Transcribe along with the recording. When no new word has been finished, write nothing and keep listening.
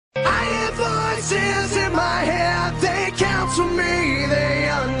Voices in my head, they counsel me, they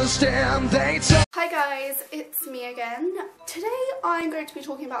understand, they talk. Hi guys, it's me again. Today I'm going to be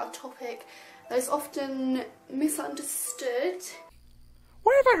talking about a topic that is often misunderstood.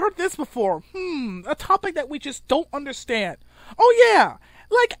 Where have I heard this before? A topic that we just don't understand. Oh yeah,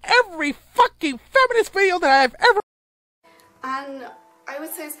 like every fucking feminist video that I've ever... And I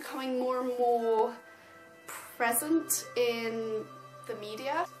would say it's becoming more and more present in the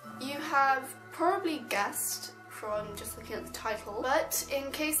media. You have probably guessed from just looking at the title, but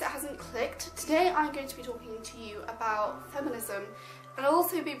in case it hasn't clicked, today I'm going to be talking to you about feminism, and I'll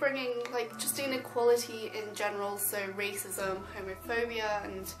also be bringing like just inequality in general, so racism, homophobia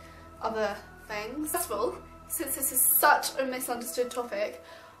and other things. First of all, since this is such a misunderstood topic,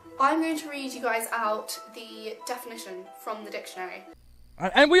 I'm going to read you guys out the definition from the dictionary.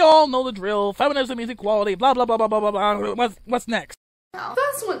 And we all know the drill. Feminism is equality, blah blah blah blah blah blah. What's next? Now,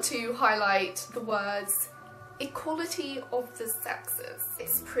 first I want to highlight the words equality of the sexes.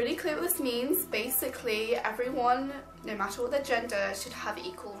 It's pretty clear what this means. Basically, everyone, no matter what their gender, should have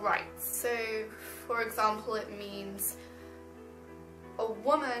equal rights. So, for example, it means a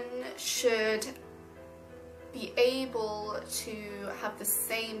woman should be able to have the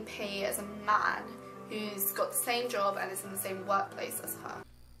same pay as a man who's got the same job and is in the same workplace as her.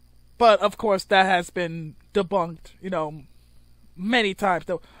 But, of course, that has been debunked, you know, many times.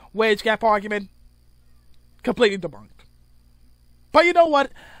 The wage gap argument, completely debunked. But you know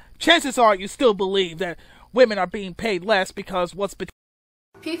what? Chances are you still believe that women are being paid less because what's between...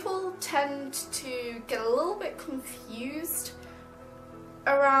 People tend to get a little bit confused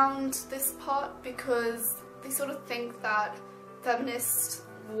around this part because they sort of think that feminists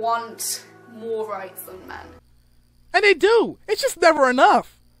want more rights than men. And they do! It's just never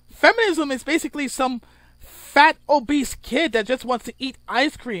enough! Feminism is basically some fat, obese kid that just wants to eat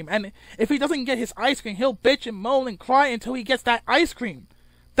ice cream, and if he doesn't get his ice cream, he'll bitch and moan and cry until he gets that ice cream.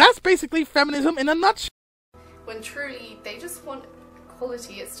 That's basically feminism in a nutshell. When truly, they just want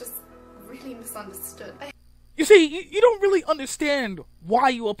equality. It's just really misunderstood. You see, you don't really understand why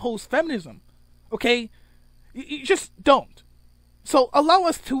you oppose feminism, okay? You just don't. So allow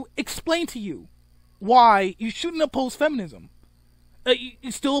us to explain to you why you shouldn't oppose feminism.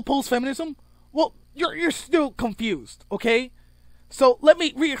 You still oppose feminism? Well, you're still confused, okay? So let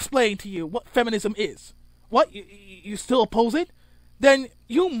me re-explain to you what feminism is. What? You still oppose it? Then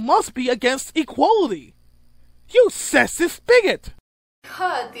you must be against equality. You sexist bigot! I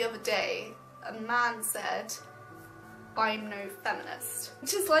heard the other day a man said, "I'm no feminist."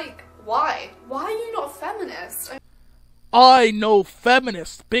 Which is like, why? Why are you not a feminist? I know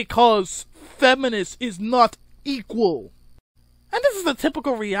feminist because feminist is not equal. And this is the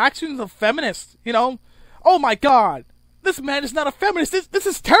typical reaction of feminists, you know? Oh my god, this man is not a feminist, this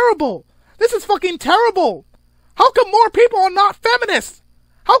is terrible! This is fucking terrible! How come more people are not feminists?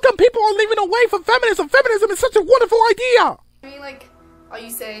 How come people are leaving away from feminism? Feminism is such a wonderful idea! I mean, like, are you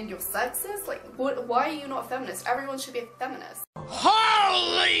saying you're sexist? Like, why are you not a feminist? Everyone should be a feminist.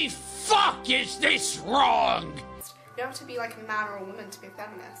 Holy fuck, is this wrong? You don't have to be like a man or a woman to be a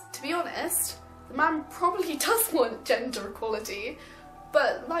feminist. To be honest, the man probably does want gender equality,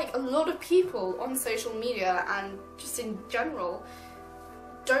 but like a lot of people on social media and just in general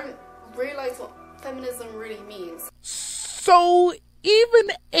don't realise what feminism really means. So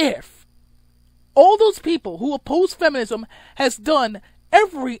even if all those people who oppose feminism has done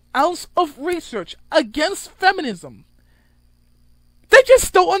every ounce of research against feminism, they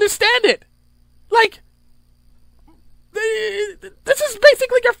just don't understand it. Like, this is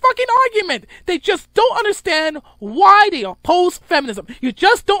basically your fucking argument. They just don't understand why they oppose feminism. You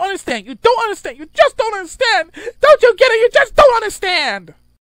just don't understand. You don't understand. You just don't understand. Don't you get it? You just don't understand.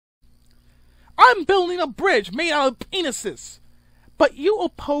 I'm building a bridge made out of penises. But you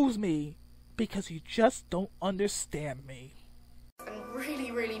oppose me because you just don't understand me. And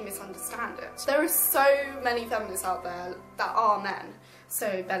really, really misunderstand it. There are so many feminists out there that are men.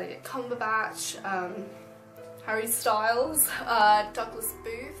 So Benedict Cumberbatch, Harry Styles, Douglas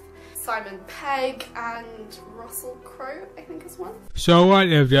Booth, Simon Pegg, and Russell Crowe, I think is one. So what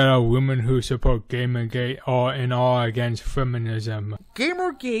if there are women who support Gamergate or and are against feminism?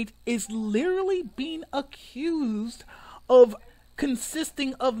 Gamergate is literally being accused of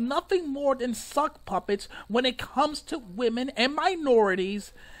consisting of nothing more than sock puppets when it comes to women and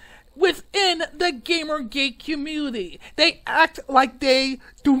minorities within the Gamergate community. They act like they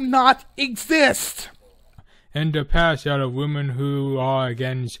do not exist. In the past, there are women who are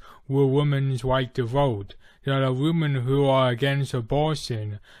against women's right to vote. There are women who are against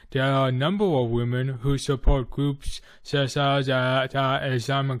abortion. There are a number of women who support groups such as the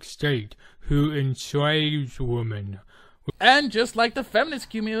Islamic State, who enslaves women. And just like the feminist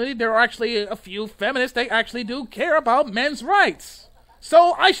community, there are actually a few feminists that actually do care about men's rights.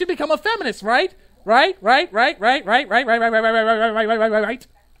 So I should become a feminist, right? Right.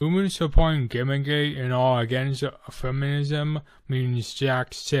 Women supporting Gamergate and are against feminism means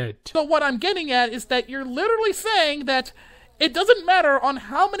jack shit. So what I'm getting at is that you're literally saying that it doesn't matter on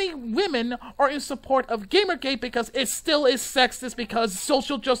how many women are in support of Gamergate because it still is sexist because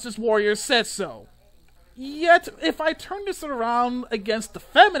social justice warriors said so. Yet, if I turn this around against the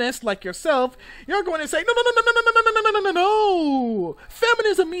feminists like yourself, you're going to say, no.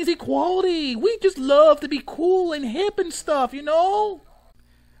 Feminism means equality. We just love to be cool and hip and stuff, you know?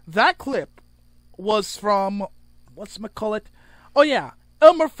 That clip was from, whatchamacallit? Oh yeah,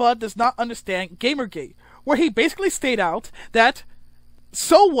 Elmer Fudd does not understand Gamergate, where he basically stated out that,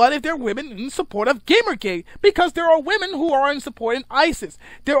 so what if there are women in support of Gamergate? Because there are women who are in support of ISIS.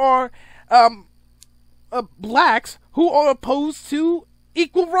 There are, blacks who are opposed to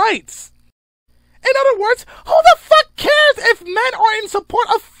equal rights. In other words, who the fuck cares if men are in support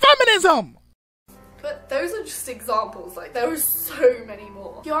of feminism? But those are just examples, like there are so many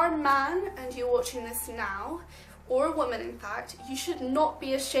more. If you're a man and you're watching this now, or a woman in fact, you should not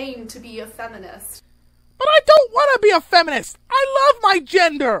be ashamed to be a feminist. But I don't want to be a feminist! I love my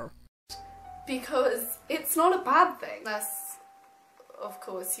gender! Because it's not a bad thing, unless, of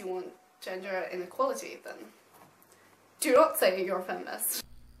course, you want gender inequality, then do not say you're a feminist.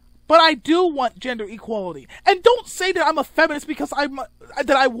 But I do want gender equality. And don't say that I'm a feminist because that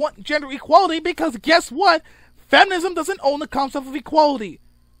I want gender equality, because guess what? Feminism doesn't own the concept of equality.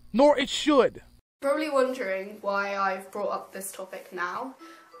 Nor it should. Probably wondering why I've brought up this topic now.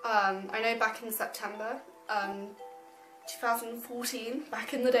 I know back in September 2014,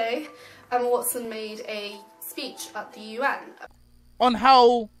 back in the day, Emma Watson made a speech at the UN. On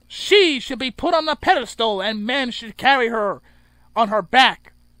how she should be put on a pedestal and men should carry her on her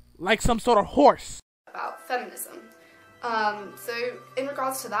back like some sort of horse. About feminism. So in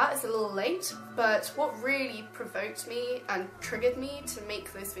regards to that, it's a little late, but what really provoked me and triggered me to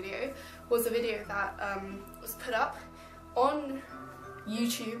make this video was a video that was put up on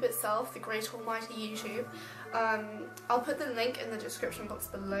YouTube itself, the great almighty YouTube. I'll put the link in the description box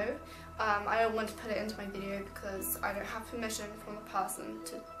below. I don't want to put it into my video because I don't have permission from the person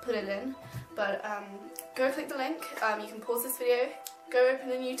to put it in, but go click the link. You can pause this video, go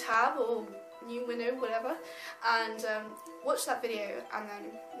open a new tab or new window, whatever, and watch that video, and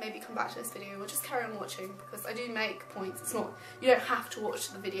then maybe come back to this video or just carry on watching, because I do make points. It's not, you don't have to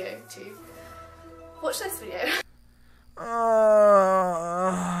watch the video to watch this video.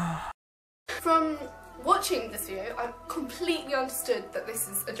 From watching this video, I completely understood that this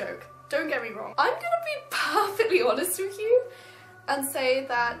is a joke. Don't get me wrong. I'm gonna be perfectly honest with you and say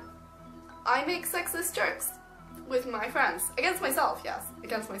that I make sexist jokes with my friends. Against myself, yes,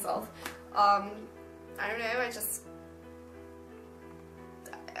 against myself. I don't know,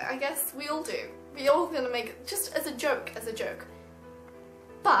 I guess we all do. We all gonna make it just as a joke,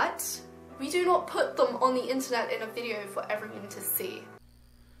 But we do not put them on the internet in a video for everyone to see.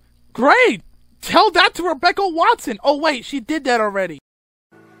 Great! Tell that to Rebecca Watson! Oh wait, she did that already.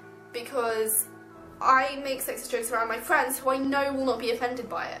 Because I make sexist jokes around my friends who I know will not be offended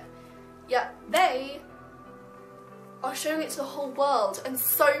by it. Yet they are showing it to the whole world, and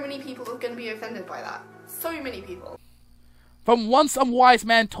so many people are going to be offended by that. So many people. From once a wise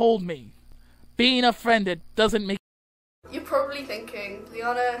man told me, being offended doesn't make... You're probably thinking,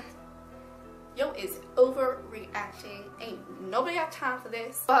 Liana, yo is overreacting, ain't nobody got time for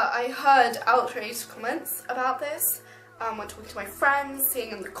this. But I heard outraged comments about this when talking to my friends,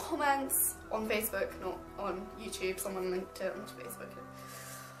 seeing in the comments on Facebook, not on YouTube, someone linked it onto Facebook.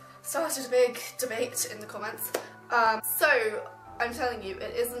 Started a big debate in the comments. So I'm telling you,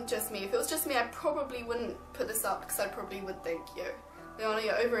 it isn't just me. If it was just me, I probably wouldn't put this up, because I probably would think, yo, Liana,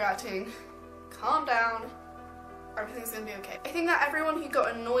 you're overreacting, calm down, everything's gonna be okay. I think that everyone who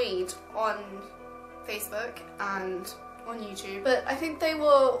got annoyed on Facebook and on YouTube, but I think they were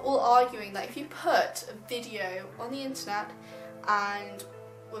all arguing that if you put a video on the internet and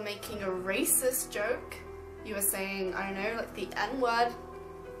were making a racist joke, you were saying, I don't know, like the N-word,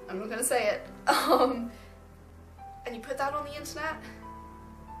 I'm not gonna say it, and you put that on the internet,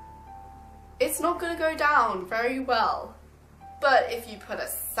 it's not gonna go down very well. But if you put a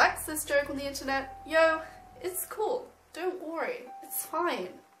sexist joke on the internet, yo, it's cool, don't worry, it's fine.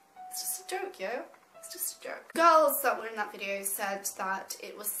 It's just a joke, yo. It's just a joke. Girls that were in that video said that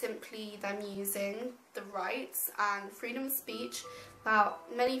it was simply them using the rights and freedom of speech that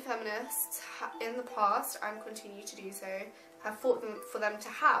many feminists in the past, and continue to do so, have fought for them to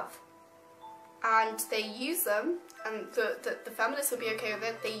have. And they use them, and the feminists would be okay with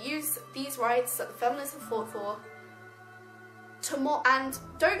it. They use these rights that the feminists have fought for to mock, and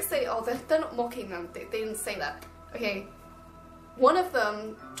don't say, oh, they're not mocking them, they didn't say that, okay? One of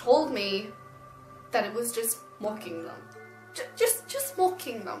them told me that it was just mocking them. Just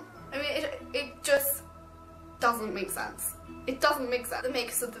mocking them. I mean, it just doesn't make sense. It doesn't make sense. The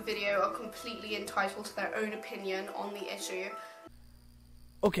makers of the video are completely entitled to their own opinion on the issue.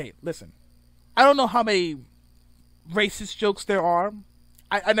 Okay, listen. I don't know how many racist jokes there are.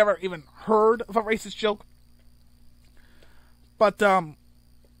 I never even heard of a racist joke. But,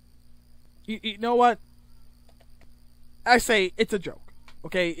 you know what? I say it's a joke,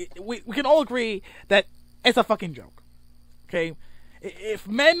 okay? We can all agree that it's a fucking joke, okay? If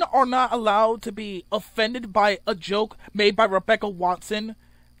men are not allowed to be offended by a joke made by Rebecca Watson,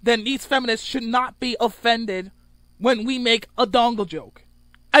 then these feminists should not be offended when we make a dongle joke.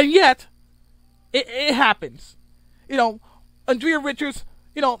 And yet, it happens. You know, Andrea Richards,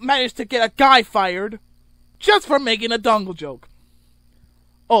 you know, managed to get a guy fired just for making a dongle joke.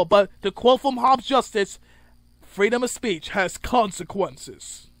 Oh, but to quote from Hobbes Justice, freedom of speech has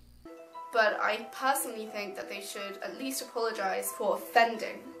consequences. But I personally think that they should at least apologise for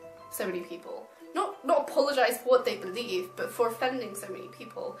offending so many people. Not apologise for what they believe, but for offending so many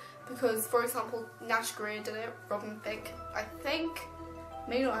people. Because, for example, Nash Greer did it, Robin Thicke, I think,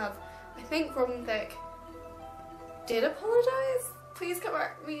 may not have, I think Robin Thicke did apologise? Please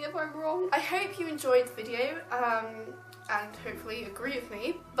correct me if I'm wrong. I hope you enjoyed the video, and hopefully agree with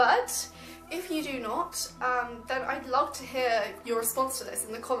me, but if you do not, then I'd love to hear your response to this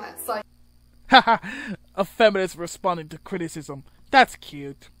in the comments. Like, haha, a feminist responding to criticism. That's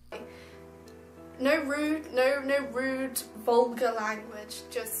cute. no rude, vulgar language,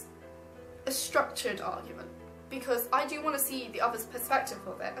 just a structured argument. Because I do want to see the other's perspective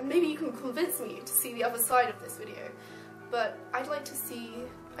of it, and maybe you can convince me to see the other side of this video. But I'd like to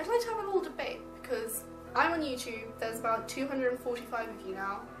have a little debate, because I'm on YouTube, there's about 245 of you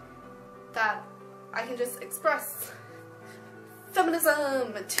now, that I can just express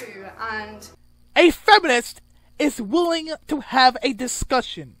feminism to, and a feminist is willing to have a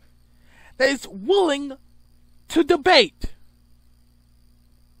discussion, that is willing to debate.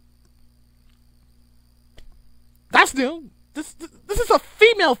 That's new. This is a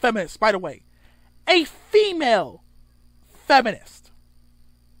female feminist, by the way. A female feminist.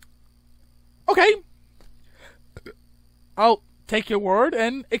 Okay. I'll take your word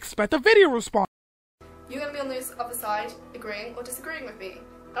and expect a video response. You're going to be on this other side, agreeing or disagreeing with me.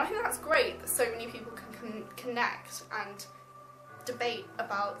 And I think that's great that so many people can connect and debate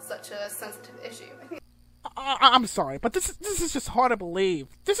about such a sensitive issue. I'm sorry, but this is just hard to believe.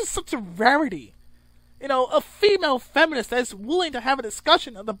 This is such a rarity. You know, a female feminist that is willing to have a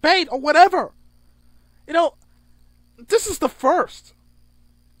discussion, a debate, or whatever. You know, this is the first.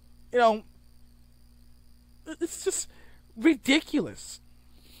 You know, it's just ridiculous.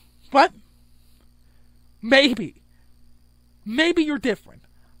 But maybe you're different.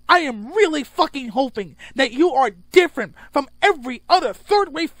 I am really fucking hoping that you are different from every other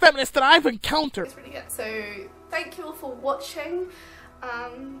third-wave feminist that I've encountered. It's really good. So thank you all for watching.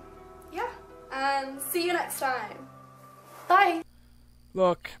 Yeah, and see you next time. Bye.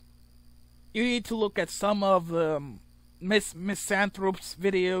 Look, you need to look at some of the Misanthrope's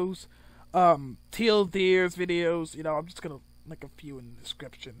videos, Teal Deer's videos. You know, I'm just gonna link a few in the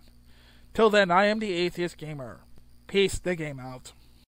description. Till then, I am the Atheist Gamer. Peace the game out.